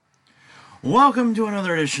Welcome to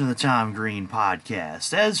another edition of the Tom Green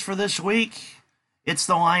Podcast. As for this week, it's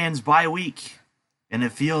the Lions bye week, and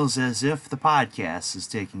it feels as if the podcast is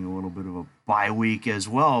taking a little bit of a bye week as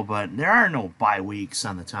well, but there are no bye weeks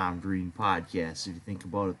on the Tom Green Podcast, if you think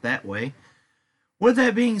about it that way. With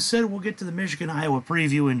that being said, we'll get to the Michigan-Iowa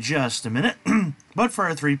preview in just a minute, but for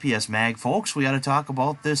our 3PS Mag folks, we got to talk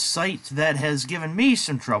about this site that has given me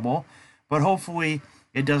some trouble, but hopefully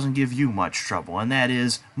it doesn't give you much trouble, and that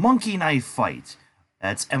is Monkey Knife Fight.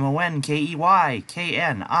 That's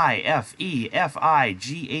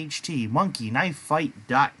MONKEYKNIFEFIGHT,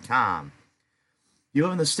 monkeyknifefight.com. You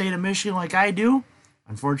live in the state of Michigan like I do?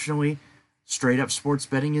 Unfortunately, straight-up sports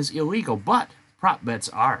betting is illegal, but prop bets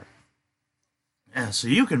are. So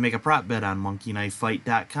you can make a prop bet on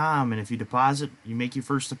monkeyknifefight.com, and if you deposit, you make your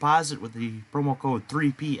first deposit with the promo code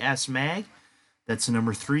 3PSMAG. That's the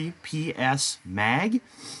number 3PSMAG.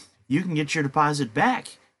 You can get your deposit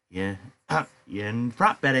back in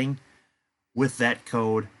prop betting with that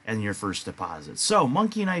code and your first deposit. So,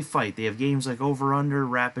 Monkey Knife Fight. They have games like Over Under,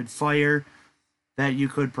 Rapid Fire that you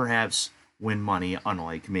could perhaps win money,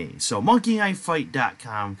 unlike me. So,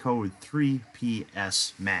 monkeyknifefight.com, code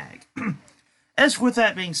 3PSMAG. As with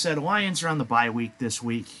that being said, Lions are on the bye week this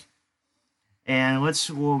week, and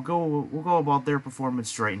we'll go about their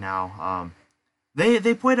performance right now.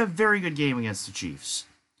 They played a very good game against the Chiefs.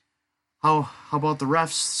 How about the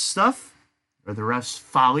refs' stuff, or the refs'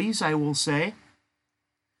 follies? I will say.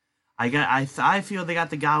 I feel they got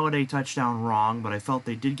the Golladay touchdown wrong, but I felt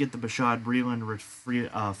they did get the Bashaud Breeland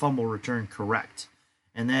fumble return correct,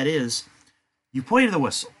 and that is, you play to the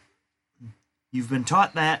whistle. You've been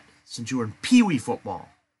taught that since you were in Pee Wee football.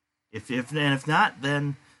 If not,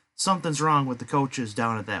 then something's wrong with the coaches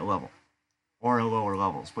down at that level, or at lower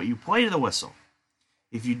levels. But you play to the whistle.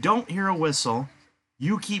 If you don't hear a whistle,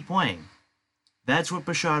 you keep playing. That's what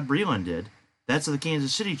Bashaud Breeland did. That's what the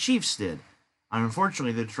Kansas City Chiefs did. And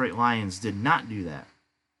unfortunately, the Detroit Lions did not do that.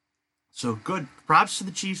 So good props to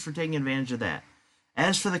the Chiefs for taking advantage of that.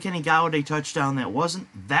 As for the Kenny Golladay touchdown that was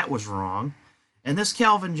wrong. And this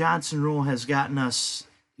Calvin Johnson rule has gotten us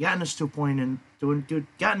to a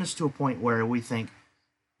point where we think,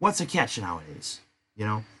 what's a catch nowadays? You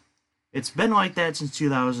know? It's been like that since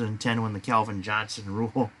 2010 when the Calvin Johnson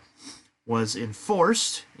rule was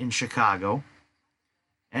enforced in Chicago.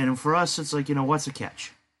 And for us, it's like, what's a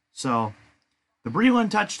catch? So, the Breeland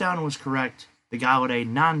touchdown was correct. The Golladay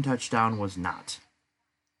non-touchdown was not.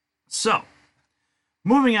 So,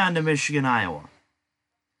 moving on to Michigan, Iowa.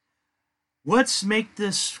 Let's make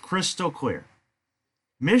this crystal clear.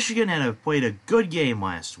 Michigan had played a good game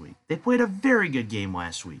last week. They played a very good game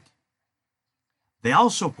last week. They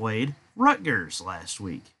also played Rutgers last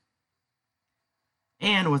week.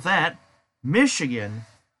 And with that, Michigan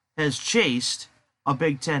has chased a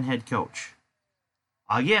Big Ten head coach.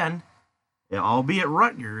 Again, albeit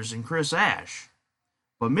Rutgers and Chris Ash,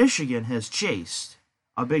 but Michigan has chased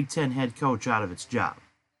a Big Ten head coach out of its job.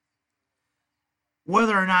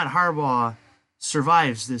 Whether or not Harbaugh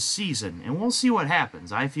survives this season, and we'll see what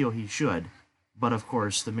happens. I feel he should, but of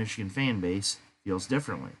course the Michigan fan base feels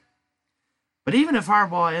differently. But even if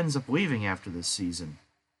Harbaugh ends up leaving after this season,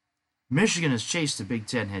 Michigan has chased a Big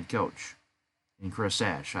Ten head coach in Chris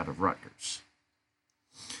Ash out of Rutgers.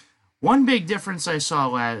 One big difference I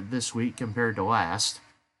saw this week compared to last,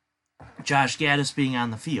 Josh Gattis being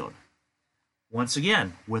on the field. Once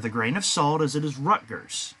again, with a grain of salt as it is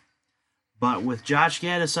Rutgers. But with Josh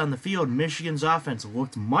Gattis on the field, Michigan's offense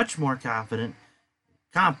looked much more confident,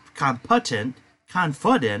 and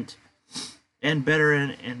better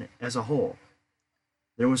in as a whole.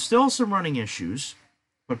 There was still some running issues,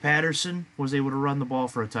 but Patterson was able to run the ball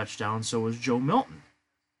for a touchdown, so was Joe Milton.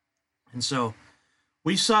 And so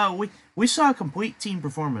we saw a complete team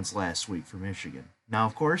performance last week for Michigan. Now,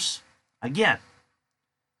 of course, again,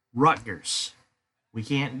 Rutgers. We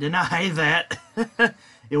can't deny that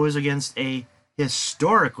it was against a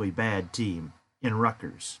historically bad team in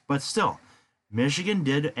Rutgers. But still, Michigan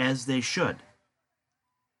did as they should.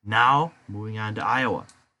 Now, moving on to Iowa.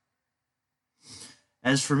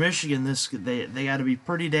 As for Michigan, they got to be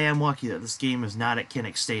pretty damn lucky that this game is not at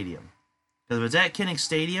Kinnick Stadium. Because if it's at Kinnick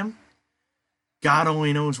Stadium, God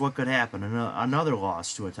only knows what could happen. Another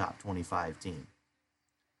loss to a top 25 team.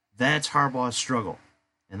 That's Harbaugh's struggle.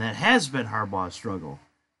 And that has been Harbaugh's struggle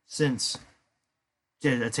since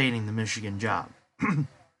attaining the Michigan job. With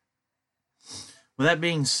that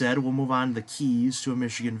being said, we'll move on to the keys to a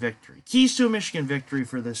Michigan victory. Keys to a Michigan victory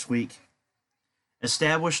for this week.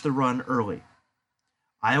 Establish the run early.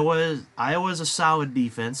 Iowa's a solid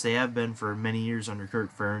defense. They have been for many years under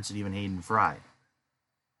Kirk Ferentz and even Hayden Fry.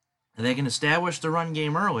 And they can establish the run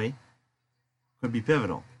game early. could be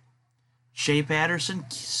pivotal. Shea Patterson,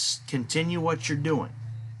 continue what you're doing.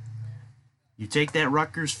 You take that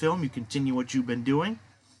Rutgers film, you continue what you've been doing,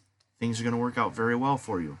 things are going to work out very well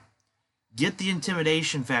for you. Get the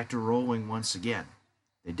intimidation factor rolling once again.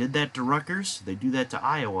 They did that to Rutgers, they do that to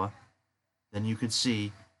Iowa, then you could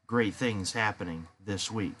see great things happening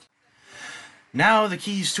this week. Now the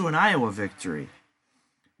keys to an Iowa victory.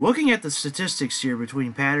 Looking at the statistics here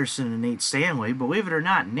between Patterson and Nate Stanley, believe it or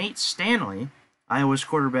not, Nate Stanley, Iowa's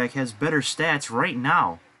quarterback, has better stats right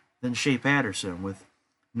now than Shea Patterson, with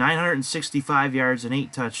 965 yards and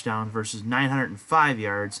 8 touchdowns versus 905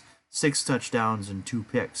 yards, 6 touchdowns, and 2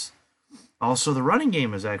 picks. Also, the running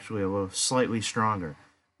game is actually a little slightly stronger.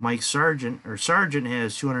 Mike Sargent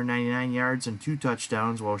has 299 yards and 2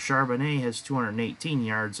 touchdowns, while Charbonnet has 218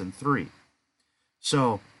 yards and 3.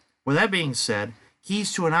 So, with that being said,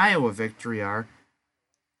 keys to an Iowa victory are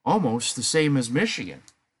almost the same as Michigan.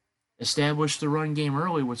 Establish the run game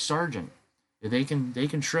early with Sargent. If they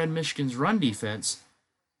can shred Michigan's run defense,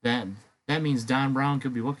 that means Don Brown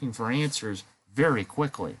could be looking for answers very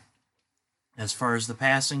quickly. As far as the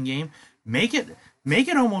passing game, make it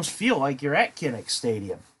almost feel like you're at Kinnick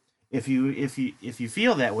Stadium. If you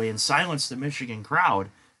feel that way and silence the Michigan crowd,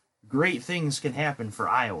 great things can happen for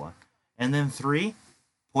Iowa. And then 3,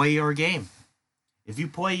 play your game. If you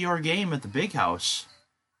play your game at the Big House,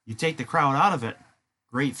 you take the crowd out of it,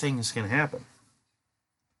 great things can happen.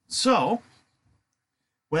 So,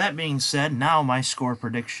 with that being said, now my score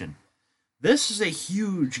prediction. This is a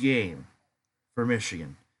huge game for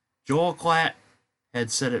Michigan. Joel Klatt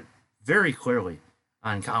had said it very clearly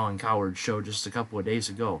on Colin Cowherd's show just a couple of days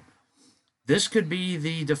ago. This could be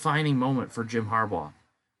the defining moment for Jim Harbaugh.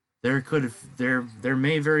 There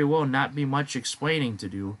may very well not be much explaining to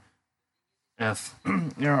do, or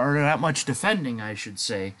not much defending, I should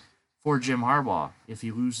say, for Jim Harbaugh if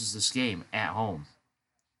he loses this game at home.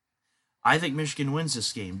 I think Michigan wins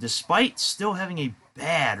this game, despite still having a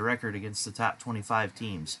bad record against the top 25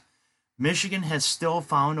 teams. Michigan has still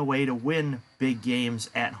found a way to win big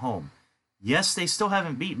games at home. Yes, they still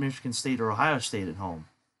haven't beat Michigan State or Ohio State at home,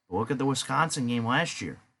 but look at the Wisconsin game last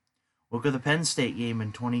year. Look at the Penn State game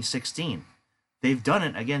in 2016. They've done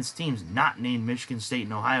it against teams not named Michigan State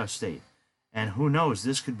and Ohio State. And who knows,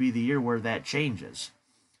 this could be the year where that changes.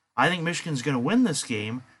 I think Michigan's going to win this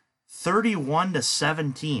game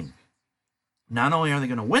 31-17. Not only are they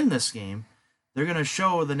going to win this game, they're going to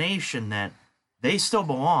show the nation that they still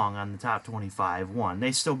belong on the top 25.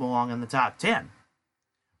 They still belong on the top 10.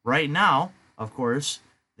 Right now, of course,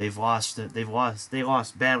 they lost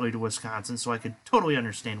badly to Wisconsin, so I could totally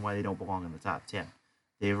understand why they don't belong in the top 10.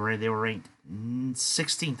 They were ranked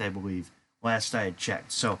 16th, I believe, last I had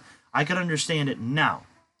checked. So I could understand it now.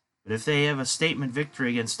 But if they have a statement victory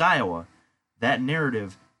against Iowa, that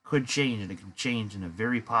narrative could change, and it could change in a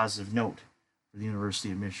very positive note for the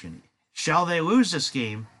University of Michigan. Shall they lose this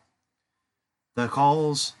game, the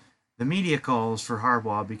media calls for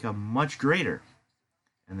Harbaugh become much greater,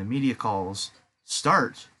 and the media calls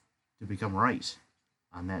start to become right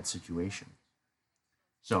on that situation.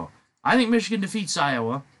 So, I think Michigan defeats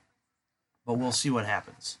Iowa, but we'll see what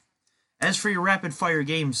happens. As for your rapid-fire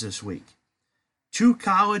games this week, 2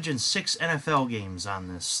 college and 6 NFL games on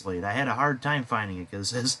this slate. I had a hard time finding it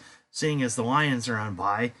because seeing as the Lions are on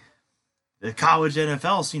bye, the college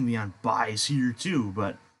NFL seem to be on byes here too,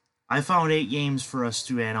 but I found 8 games for us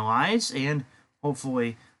to analyze, and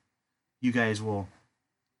hopefully you guys will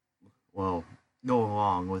go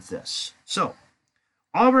along with this. So,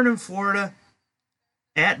 Auburn and Florida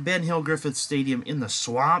at Ben Hill Griffith Stadium in the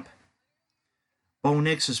Swamp. Bo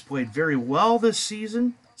Nix has played very well this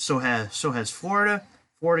season. So has Florida.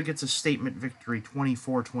 Florida gets a statement victory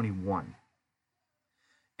 24-21.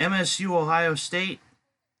 MSU Ohio State.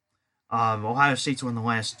 Ohio State's won the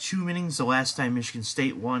last 2 innings. The last time Michigan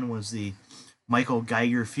State won was the Michael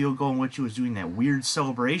Geiger field goal in which he was doing that weird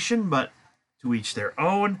celebration, but to each their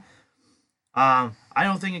own. I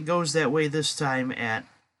don't think it goes that way this time at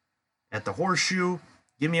the Horseshoe.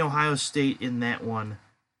 Give me Ohio State in that one,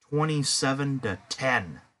 27-10.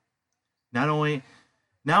 Not only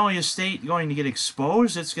is State going to get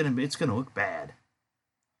exposed, it's gonna look bad.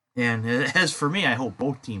 And as for me, I hope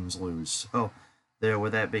both teams lose. So there.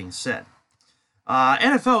 With that being said,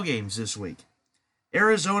 NFL games this week: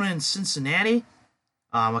 Arizona and Cincinnati.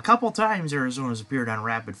 A couple times Arizona's appeared on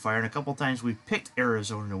Rapid Fire, and a couple times we picked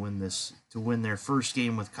Arizona to win their first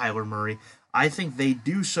game with Kyler Murray. I think they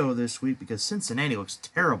do so this week because Cincinnati looks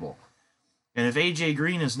terrible, and if AJ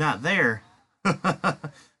Green is not there,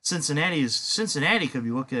 Cincinnati could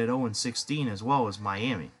be looking at 0-16 as well as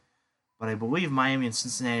Miami. But I believe Miami and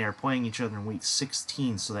Cincinnati are playing each other in Week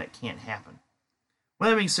 16, so that can't happen. With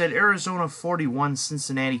that being said, Arizona 41,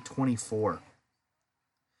 Cincinnati 24.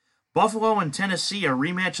 Buffalo and Tennessee, a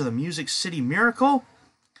rematch of the Music City Miracle.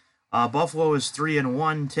 Buffalo is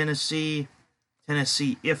 3-1. Tennessee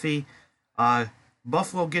iffy.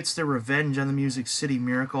 Buffalo gets their revenge on the Music City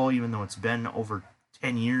Miracle, even though it's been over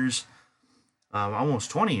 10 years. Almost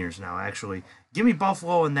 20 years now, actually. Give me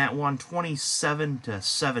Buffalo in that one,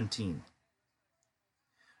 27-17.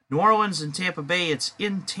 New Orleans and Tampa Bay, it's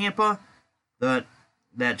in Tampa.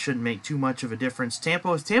 That shouldn't make too much of a difference.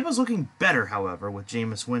 Tampa's looking better, however, with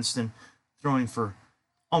Jameis Winston throwing for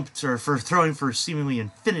seemingly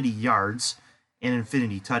infinity yards and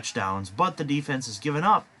infinity touchdowns, but the defense has given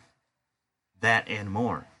up that and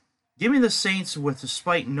more. Give me the Saints with,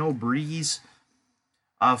 despite no Breeze,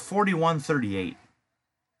 41-38.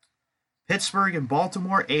 Pittsburgh and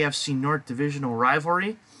Baltimore, AFC North divisional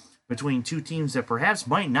rivalry between two teams that perhaps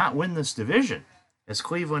might not win this division, as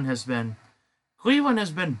Cleveland has been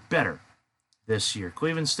better this year.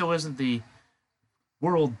 Cleveland still isn't the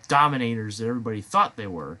world dominators that everybody thought they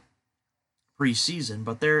were preseason,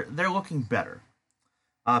 but they're looking better.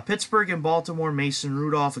 Pittsburgh and Baltimore, Mason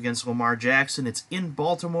Rudolph against Lamar Jackson. It's in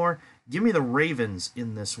Baltimore. Give me the Ravens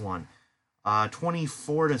in this one,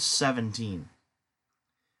 24-17.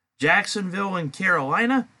 Jacksonville and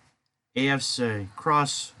Carolina, AFC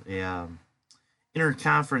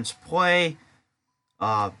interconference play.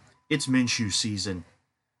 It's Minshew season.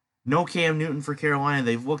 No Cam Newton for Carolina.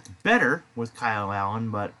 They've looked better with Kyle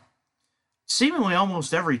Allen, but seemingly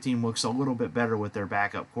almost every team looks a little bit better with their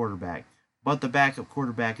backup quarterback. But the backup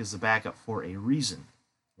quarterback is the backup for a reason.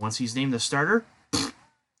 Once he's named the starter,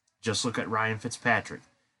 just look at Ryan Fitzpatrick.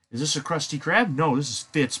 Is this a Krusty Krab? No, this is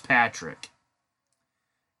Fitzpatrick.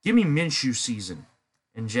 Give me Minshew season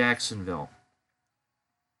in Jacksonville.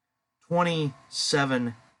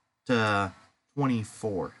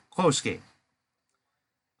 27-24. Close game.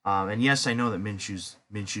 And yes, I know that Minshew's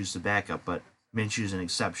the backup, but Minshew's an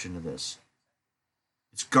exception to this.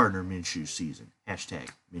 It's Gardner Minshew season. Hashtag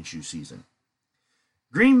Minshew season.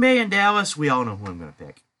 Green Bay and Dallas, we all know who I'm going to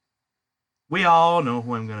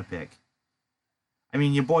pick. I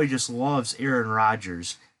mean, your boy just loves Aaron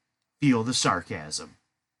Rodgers. Feel the sarcasm.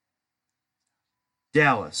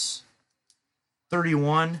 Dallas,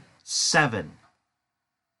 31-7.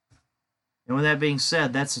 And with that being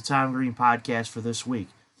said, that's the Tom Green podcast for this week.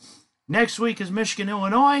 Next week is Michigan,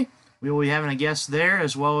 Illinois. We will be having a guest there,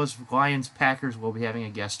 as well as Lions, Packers. We'll be having a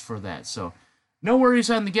guest for that. So no worries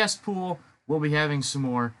on the guest pool. We'll be having some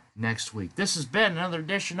more next week. This has been another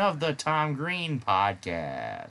edition of the Tom Green podcast.